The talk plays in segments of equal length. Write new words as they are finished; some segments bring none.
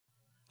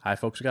Hi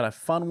folks, we got a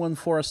fun one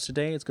for us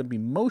today. It's going to be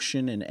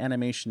motion and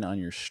animation on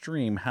your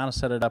stream, how to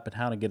set it up and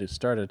how to get it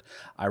started.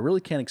 I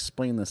really can't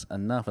explain this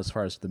enough as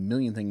far as the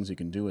million things you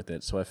can do with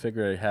it, so I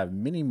figured I'd have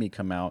Mini-Me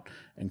come out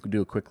and do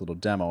a quick little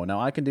demo. Now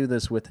I can do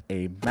this with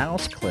a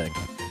mouse click.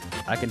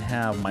 I can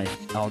have my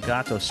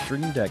Elgato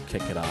Stream Deck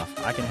kick it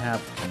off. I can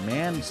have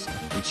commands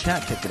and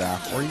chat kick it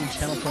off, or even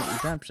channel point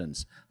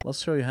redemptions.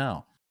 Let's show you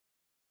how.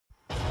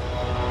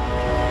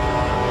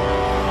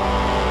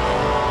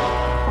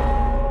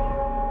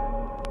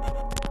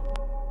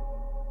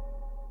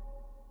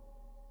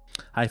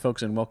 Hi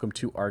folks, and welcome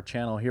to our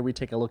channel. Here we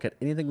take a look at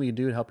anything we can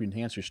do to help you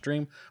enhance your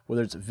stream,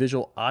 whether it's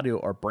visual, audio,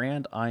 or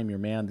brand. I'm your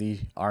man, the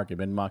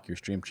Ark-A-Benmock, your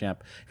stream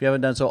champ. If you haven't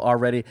done so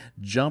already,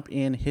 jump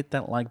in, hit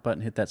that like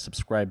button, hit that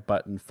subscribe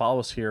button, follow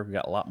us here. We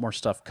got a lot more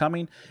stuff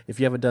coming. If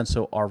you haven't done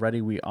so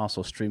already, we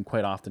also stream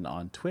quite often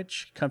on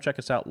Twitch. Come check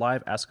us out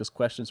live, ask us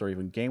questions, or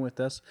even game with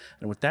us.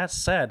 And with that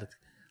said,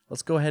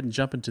 let's go ahead and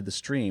jump into the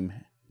stream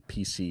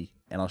PC,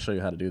 and I'll show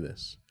you how to do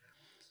this.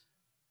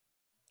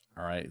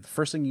 All right, the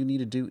first thing you need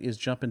to do is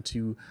jump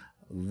into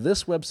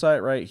this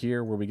website right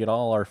here where we get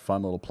all our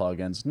fun little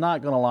plugins.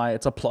 Not gonna lie,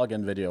 it's a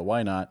plugin video,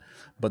 why not?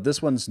 But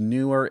this one's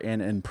newer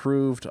and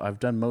improved. I've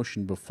done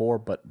motion before,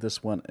 but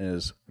this one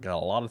is got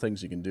a lot of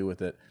things you can do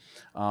with it.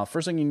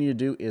 First thing you need to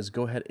do is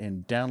go ahead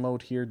and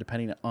download here.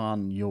 Depending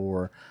on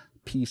your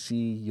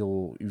PC,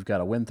 you've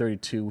got a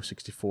Win32,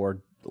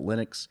 64,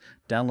 Linux,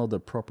 download the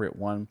appropriate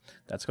one.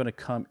 That's going to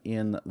come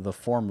in the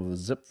form of a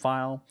zip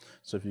file.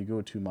 So if you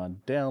go to my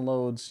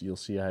downloads, you'll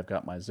see I've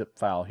got my zip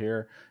file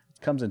here. It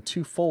comes in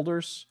 2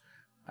 folders.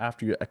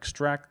 After you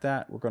extract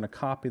that, we're going to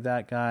copy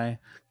that guy,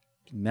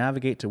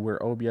 navigate to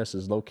where OBS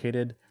is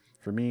located.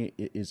 For me,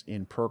 it is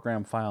in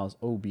Program Files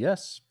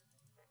OBS.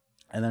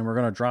 And then we're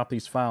going to drop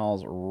these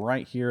files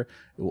right here.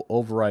 It will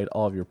override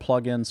all of your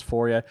plugins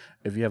for you.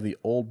 If you have the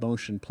old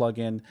Motion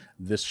plugin,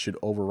 this should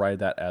override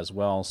that as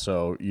well,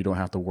 so you don't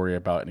have to worry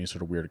about any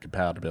sort of weird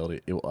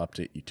compatibility. It will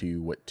update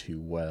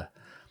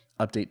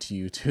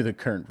you to the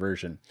current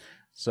version.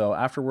 So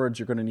afterwards,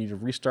 you're going to need to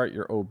restart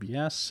your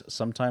OBS,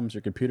 sometimes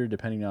your computer,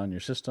 depending on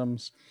your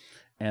systems.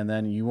 And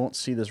then you won't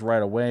see this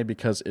right away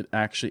because it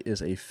actually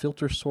is a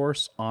filter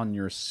source on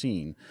your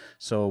scene.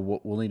 So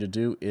what we'll need to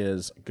do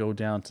is go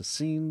down to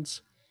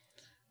scenes.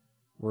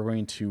 We're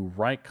going to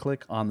right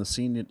click on the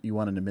scene that you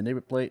wanted to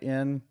manipulate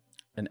in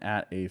and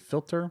add a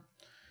filter.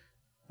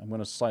 I'm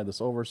going to slide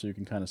this over so you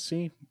can kind of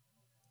see.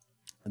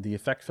 The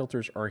effect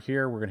filters are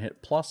here. We're going to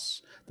hit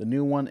plus. The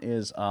new one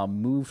is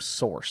move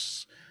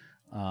source.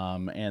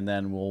 And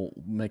then we'll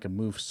make a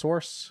move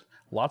source.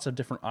 Lots of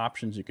different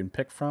options you can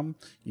pick from.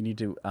 You need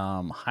to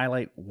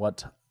highlight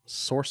what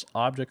source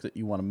object that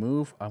you want to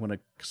move. I'm going to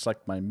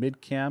select my mid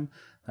cam.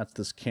 That's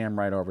this cam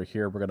right over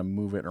here. We're going to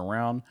move it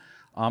around.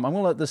 I'm going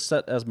to let this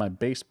set as my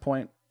base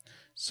point.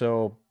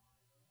 So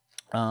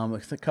a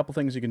couple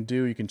things you can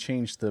do. You can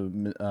change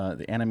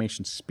the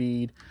animation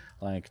speed,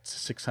 like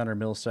 600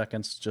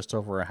 milliseconds, just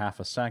over a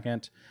half a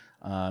second.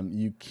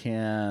 You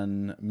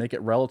can make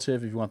it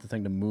relative if you want the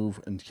thing to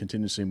move and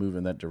continuously move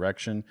in that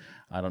direction.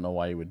 I don't know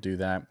why you would do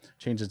that.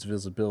 Change its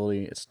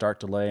visibility, its start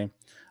delay.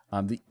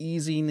 The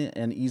easing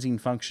and easing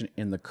function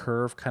in the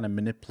curve kind of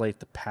manipulate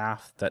the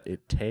path that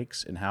it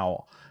takes and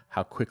how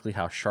quickly,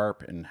 how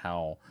sharp, and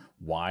how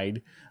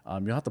wide.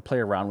 You'll have to play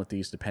around with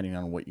these depending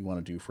on what you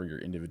want to do for your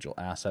individual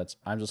assets.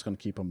 I'm just going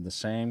to keep them the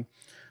same.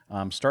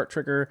 Start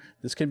trigger,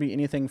 this can be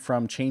anything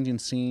from changing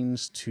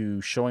scenes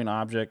to showing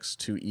objects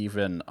to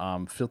even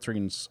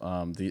filtering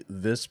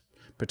this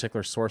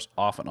particular source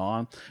off and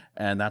on.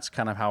 And that's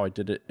kind of how I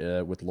did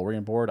it with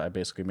Lorien board. I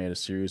basically made a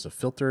series of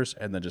filters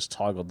and then just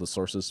toggled the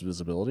source's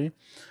visibility.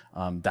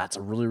 That's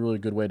a really, really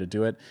good way to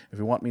do it. If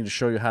you want me to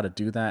show you how to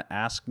do that,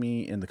 ask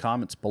me in the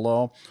comments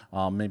below.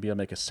 Maybe I'll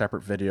make a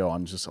separate video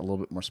on just a little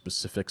bit more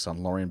specifics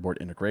on Lorien board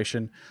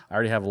integration. I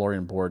already have a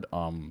Lorien board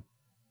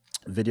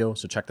video,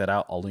 so check that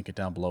out. I'll link it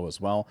down below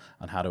as well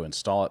on how to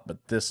install it,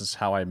 but this is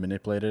how I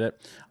manipulated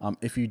it.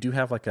 If you do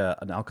have like an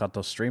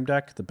Elgato Stream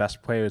Deck, the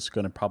best way is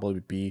going to probably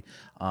be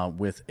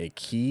with a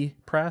key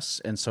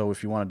press, and so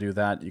if you want to do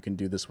that, you can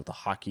do this with a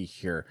hotkey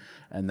here,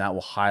 and that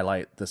will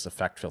highlight this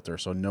effect filter,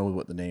 so know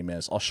what the name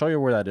is. I'll show you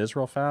where that is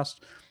real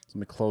fast. So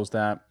let me close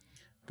that,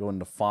 go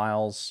into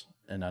files,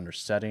 and under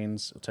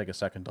settings. It'll take a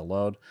second to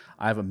load.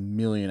 I have a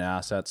million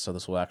assets, so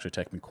this will actually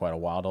take me quite a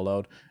while to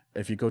load.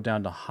 If you go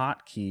down to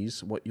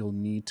hotkeys, what you'll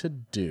need to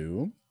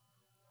do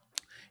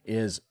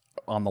is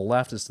on the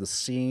left is the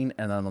scene,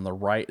 and then on the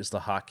right is the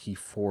hotkey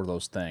for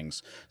those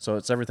things. So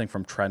it's everything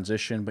from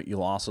transition, but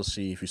you'll also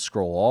see if you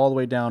scroll all the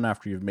way down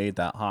after you've made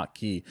that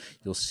hotkey,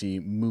 you'll see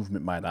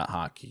movement by that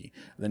hotkey.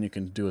 Then you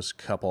can do a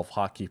couple of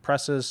hotkey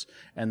presses,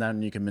 and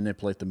then you can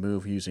manipulate the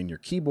move using your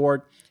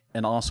keyboard.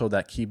 And also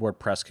that keyboard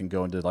press can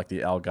go into like the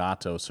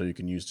Elgato, so you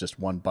can use just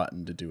one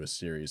button to do a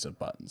series of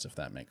buttons, if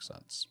that makes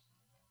sense.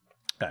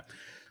 Okay.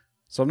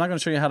 So I'm not going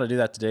to show you how to do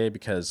that today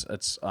because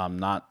it's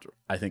not,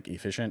 I think,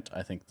 efficient.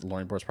 I think the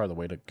Lorien board is probably the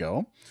way to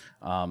go.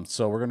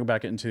 So we're going to go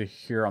back into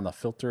here on the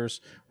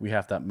filters. We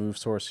have that move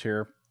source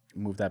here.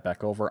 Move that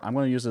back over. I'm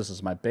going to use this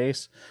as my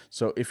base.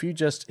 So if you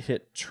just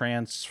hit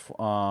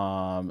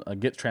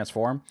get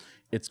transform,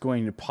 it's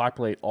going to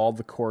populate all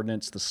the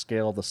coordinates, the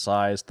scale, the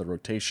size, the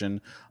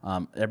rotation,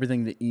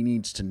 everything that you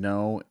need to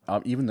know,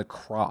 even the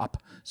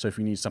crop. So if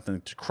you need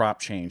something to crop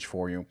change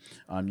for you,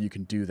 you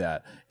can do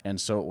that. And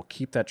so it will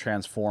keep that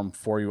transform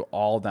for you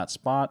all in that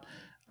spot.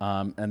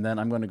 And then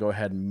I'm going to go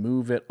ahead and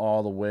move it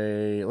all the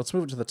way. Let's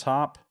move it to the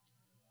top.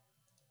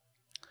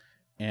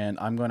 And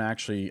I'm going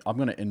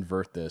to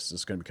invert this. This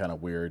is going to be kind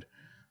of weird.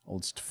 I'll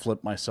just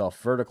flip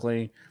myself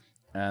vertically,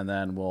 and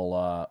then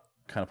we'll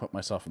kind of put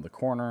myself in the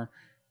corner.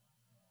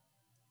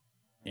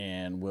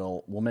 And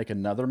we'll make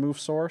another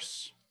move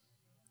source.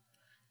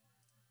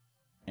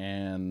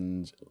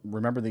 And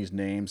remember these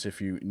names if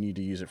you need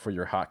to use it for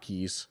your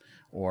hotkeys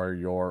or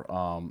your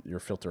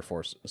filter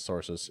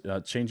sources.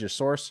 Change your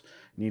source.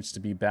 Needs to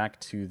be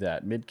back to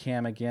that mid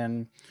cam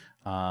again.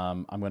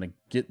 I'm going to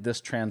get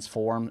this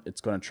transform.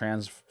 It's going to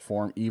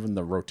transform even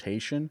the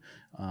rotation,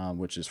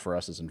 which is for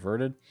us is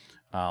inverted.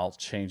 I'll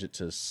change it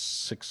to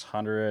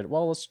 600.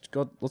 Well,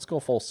 let's go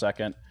full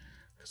second,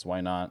 because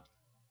why not?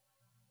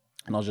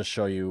 And I'll just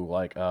show you,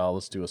 like,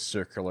 let's do a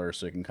circular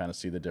so you can kind of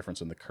see the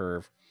difference in the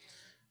curve.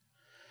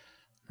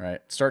 All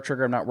right, start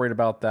trigger, I'm not worried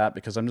about that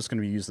because I'm just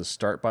going to use the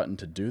start button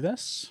to do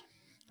this.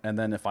 And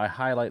then if I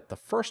highlight the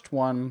first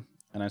one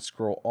and I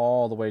scroll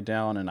all the way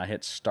down and I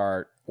hit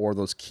start, or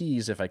those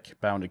keys, if I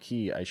bound a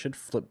key, I should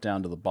flip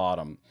down to the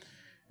bottom.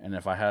 And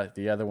if I had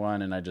the other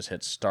one and I just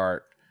hit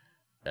start,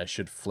 I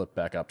should flip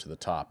back up to the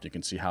top. You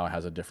can see how it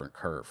has a different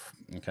curve.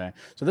 Okay,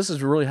 so this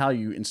is really how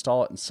you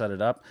install it and set it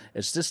up.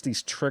 It's just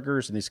these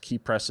triggers and these key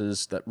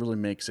presses that really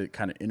makes it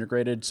kind of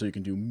integrated, so you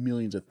can do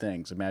millions of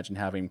things. Imagine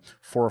having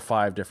 4 or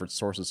 5 different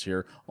sources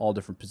here, all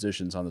different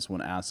positions on this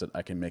one asset.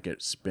 I can make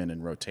it spin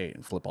and rotate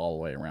and flip all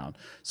the way around.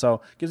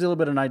 So gives you a little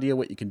bit of an idea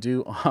what you can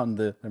do on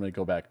the. I'm going to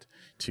go back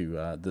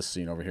to this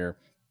scene over here.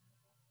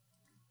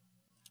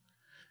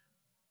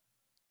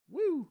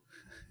 Woo!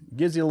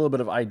 Gives you a little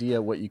bit of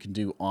idea what you can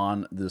do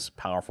on this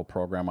powerful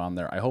program on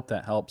there. I hope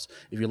that helps.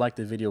 If you liked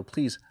the video,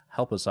 please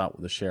help us out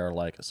with a share,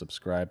 like, a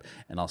subscribe,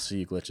 and I'll see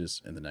you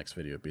glitches in the next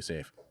video. Be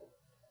safe.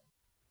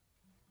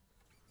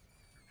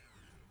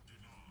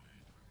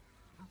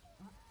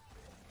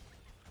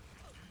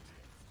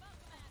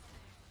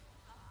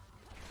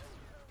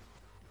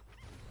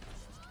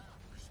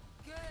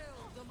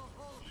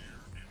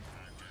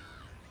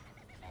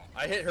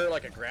 I hit her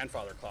like a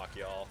grandfather clock,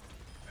 y'all.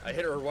 I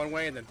hit her one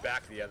way and then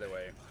back the other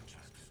way.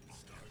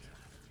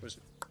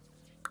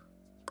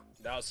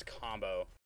 That was a combo.